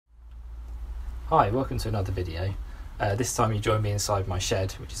Hi, welcome to another video. This time you join me inside my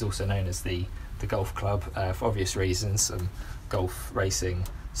shed, which is also known as the golf club, for obvious reasons, some golf racing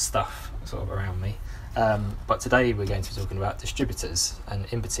stuff sort of around me. But today we're going to be talking about distributors, and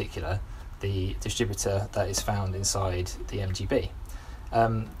in particular the distributor that is found inside the MGB.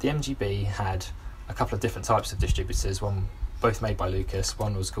 The MGB had a couple of different types of distributors, both made by Lucas.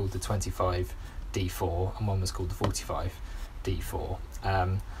 One was called the 25D4 and one was called the 45D4.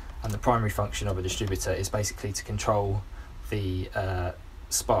 And the primary function of a distributor is basically to control the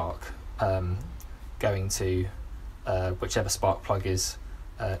spark going to whichever spark plug is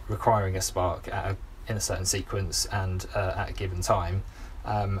requiring a spark in a certain sequence and at a given time.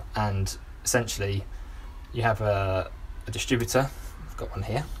 And essentially you have a distributor. I've got one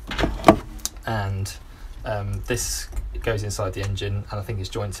here, and this goes inside the engine, and I think it's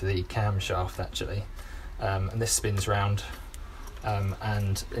joined to the camshaft actually, and this spins round.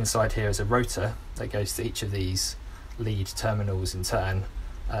 And inside here is a rotor that goes to each of these lead terminals in turn,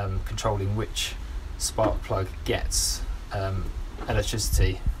 controlling which spark plug gets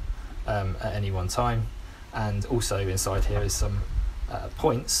electricity at any one time. And also inside here is some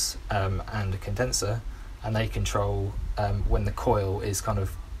points and a condenser, and they control when the coil is kind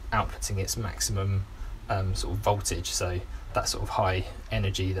of outputting its maximum sort of voltage, so that sort of high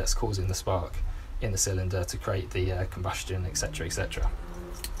energy that's causing the spark in the cylinder to create the combustion, etc, etc.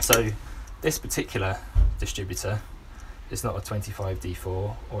 So this particular distributor is not a 25D4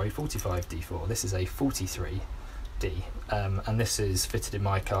 or a 45D4, this is a 43D, and this is fitted in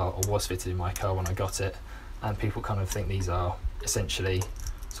my car, or was fitted in my car when I got it, and people kind of think these are essentially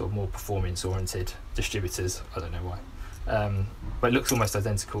sort of more performance oriented distributors. I don't know why, but it looks almost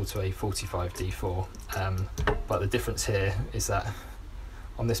identical to a 45D4, but the difference here is that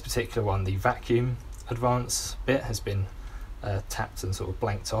on this particular one, the vacuum advance bit has been tapped and sort of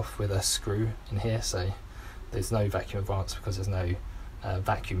blanked off with a screw in here, so there's no vacuum advance because there's no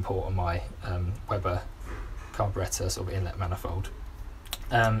vacuum port on my Weber carburetor sort of inlet manifold.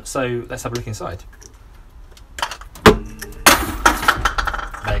 So let's have a look inside.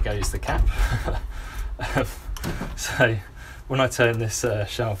 There goes the cap. So when I turn this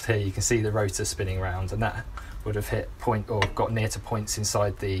shaft here, you can see the rotor spinning around, and that would have hit point or got near to points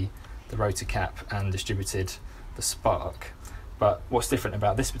inside the rotor cap and distributed the spark. But what's different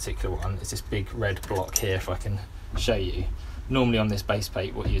about this particular one is this big red block here, if I can show you. Normally on this base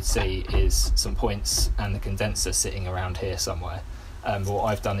plate what you'd see is some points and the condenser sitting around here somewhere. But what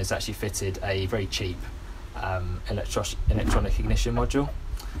I've done is actually fitted a very cheap electronic ignition module,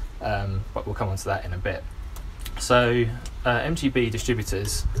 but we'll come on to that in a bit. So MGB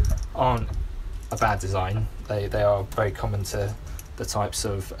distributors aren't a bad design. They are very common to the types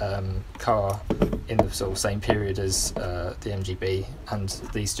of car in the sort of same period as the MGB, and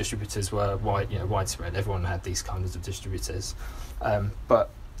these distributors were widespread. Everyone had these kinds of distributors, but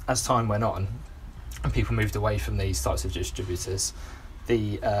as time went on and people moved away from these types of distributors,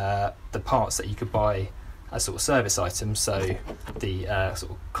 the parts that you could buy as sort of service items, so the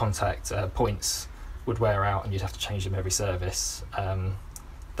sort of contact points would wear out and you'd have to change them every service.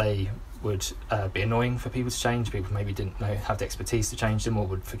 They would be annoying for people to change. People maybe didn't have the expertise to change them, or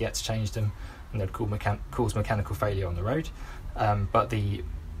would forget to change them, and they'd cause mechanical failure on the road. But the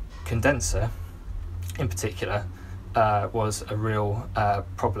condenser in particular was a real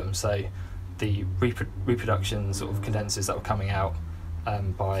problem. So the reproduction sort of condensers that were coming out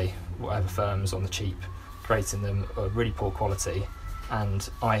by whatever firms on the cheap creating them are really poor quality, and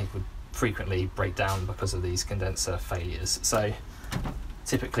I would frequently break down because of these condenser failures. So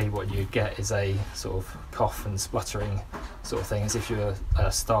typically what you get is a sort of cough and spluttering sort of thing, as if you were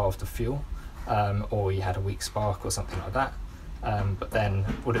starved of fuel, or you had a weak spark or something like that. But then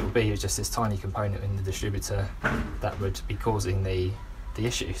what it would be is just this tiny component in the distributor that would be causing the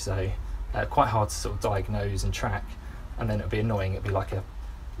issue. So quite hard to sort of diagnose and track, and then it would be annoying. It would be like a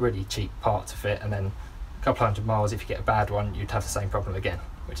really cheap part to fit, and then a couple hundred miles, if you get a bad one, you'd have the same problem again,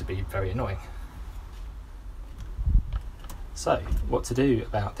 which would be very annoying. So what to do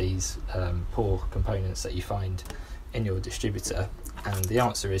about these poor components that you find in your distributor? And the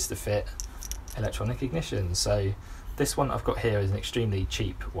answer is to fit electronic ignition. So this one I've got here is an extremely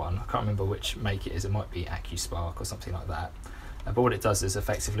cheap one. I can't remember which make it is. It might be AccuSpark or something like that. But what it does is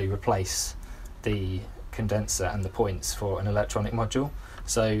effectively replace the condenser and the points for an electronic module.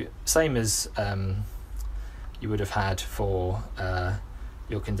 So same as you would have had for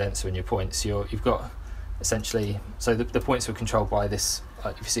your condenser and your points. You've got essentially, so the points were controlled by this,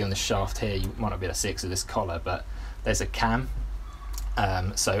 if you see on the shaft here, you might not be able to see it because of this collar, but there's a cam.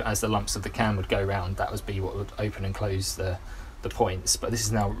 So as the lumps of the cam would go round, that would be what would open and close the points. But this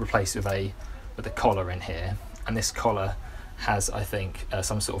is now replaced with a with a collar in here, and this collar has, I think,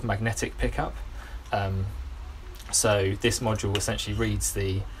 some sort of magnetic pickup. So this module essentially reads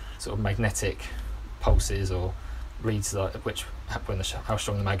the sort of magnetic pulses, or reads how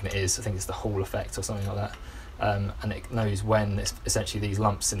strong the magnet is. I think it's the Hall effect or something like that. And it knows when essentially these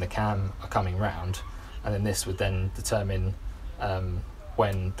lumps in the cam are coming round, and then this would then determine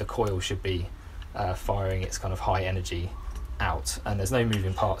when the coil should be firing its kind of high energy out. And there's no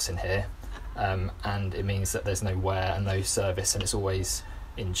moving parts in here, and it means that there's no wear and no service, and it's always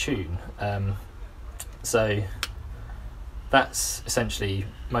in tune. So that's essentially,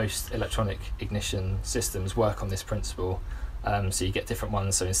 most electronic ignition systems work on this principle. So you get different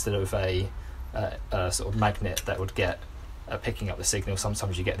ones. So instead of a sort of magnet that would get picking up the signal,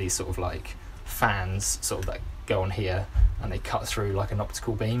 sometimes you get these sort of like fans sort of that go on here, and they cut through like an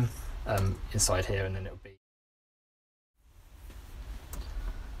optical beam inside here, and then it'll be.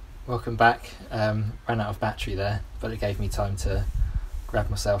 Welcome back. Ran out of battery there, but it gave me time to grab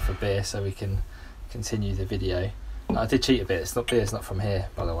myself a beer so we can continue the video. I did cheat a bit. Beer's not from here,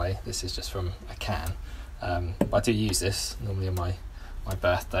 by the way. This is just from a can. But I do use this normally on my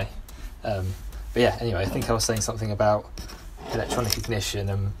birthday. But yeah, anyway, I think I was saying something about electronic ignition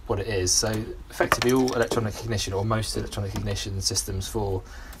and what it is. So effectively all electronic ignition, or most electronic ignition systems for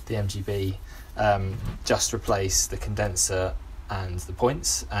the MGB, just replace the condenser and the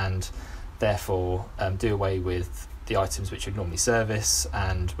points, and therefore do away with the items which would normally service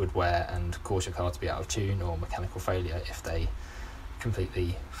and would wear and cause your car to be out of tune or mechanical failure if they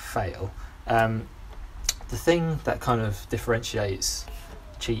completely fail. The thing that kind of differentiates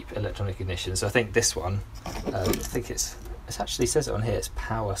cheap electronic ignition, so I think this one, I think it actually says it on here, it's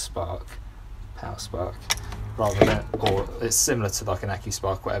Power Spark, rather than, or it's similar to like an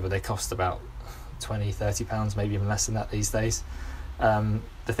AccuSpark, whatever. They cost about £20-30, maybe even less than that these days.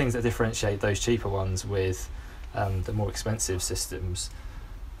 The things that differentiate those cheaper ones with the more expensive systems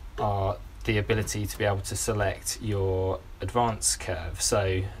are the ability to be able to select your advance curve.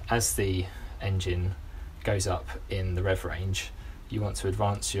 So as the engine goes up in the rev range, you want to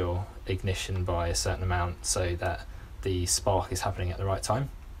advance your ignition by a certain amount so that the spark is happening at the right time.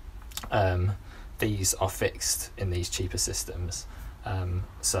 These are fixed in these cheaper systems,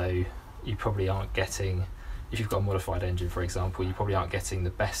 so you probably aren't getting, if you've got a modified engine for example, you probably aren't getting the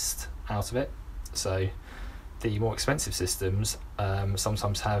best out of it. So the more expensive systems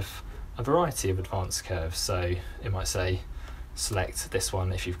sometimes have a variety of advanced curves. So it might say select this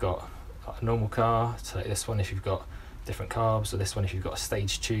one if you've got a normal car, select this one if you've got different carbs, or this one if you've got a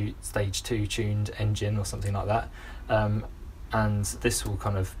stage 2 tuned engine or something like that, and this will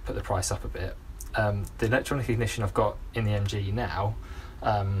kind of put the price up a bit. The electronic ignition I've got in the MG now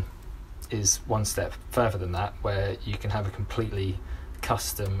is one step further than that, where you can have a completely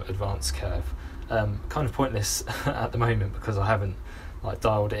custom advanced curve. Kind of pointless at the moment because I haven't like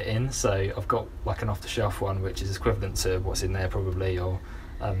dialed it in, so I've got like an off-the-shelf one which is equivalent to what's in there probably, or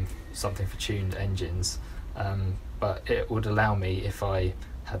something for tuned engines, but it would allow me, if I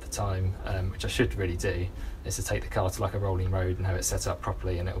had the time, which I should really do, is to take the car to like a rolling road and have it set up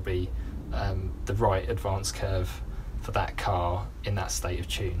properly, and it'll be the right advanced curve for that car in that state of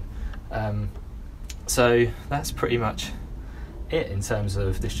tune. So that's pretty much it in terms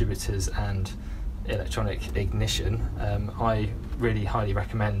of distributors and electronic ignition. I really highly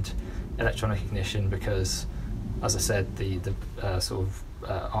recommend electronic ignition because, as I said, the sort of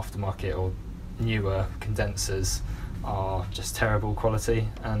aftermarket or newer condensers are just terrible quality,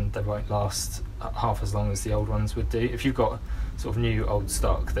 and they won't last half as long as the old ones would do. If you've got sort of new old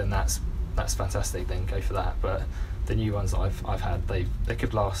stock, then that's fantastic, then go for that. But the new ones that I've had, they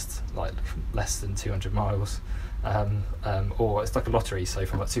could last like less than 200 miles, or it's like a lottery, so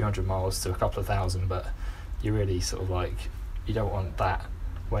from like 200 miles to a couple of thousand, but you really sort of like, you don't want that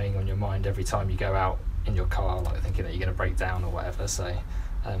weighing on your mind every time you go out in your car, like thinking that you're going to break down or whatever. So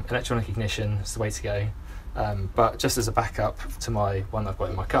electronic ignition is the way to go. But just as a backup to my one I've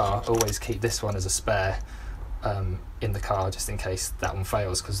got in my car, I always keep this one as a spare in the car, just in case that one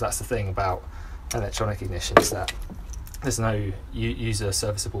fails, because that's the thing about electronic ignition, is that there's no user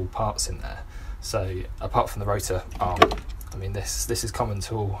serviceable parts in there. So apart from the rotor arm, I mean this is common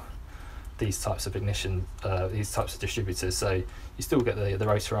to all these types of ignition, these types of distributors. So you still get the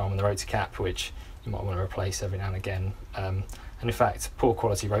rotor arm and the rotor cap, which you might want to replace every now and again. And in fact, poor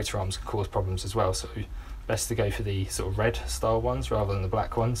quality rotor arms can cause problems as well. So best to go for the sort of red style ones rather than the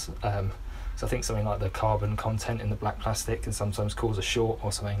black ones. So I think something like the carbon content in the black plastic can sometimes cause a short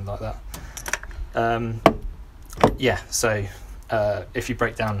or something like that. Yeah, so if you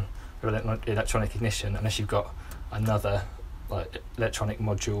break down electronic ignition, unless you've got another like electronic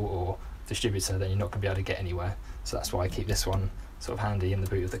module or distributor, then you're not going to be able to get anywhere. So that's why I keep this one sort of handy in the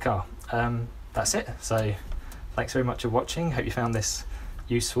boot of the car. That's it. So thanks very much for watching. Hope you found this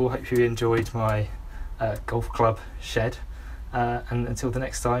useful. Hope you enjoyed my golf club shed. And until the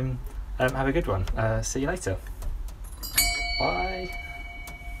next time, have a good one. See you later. Bye.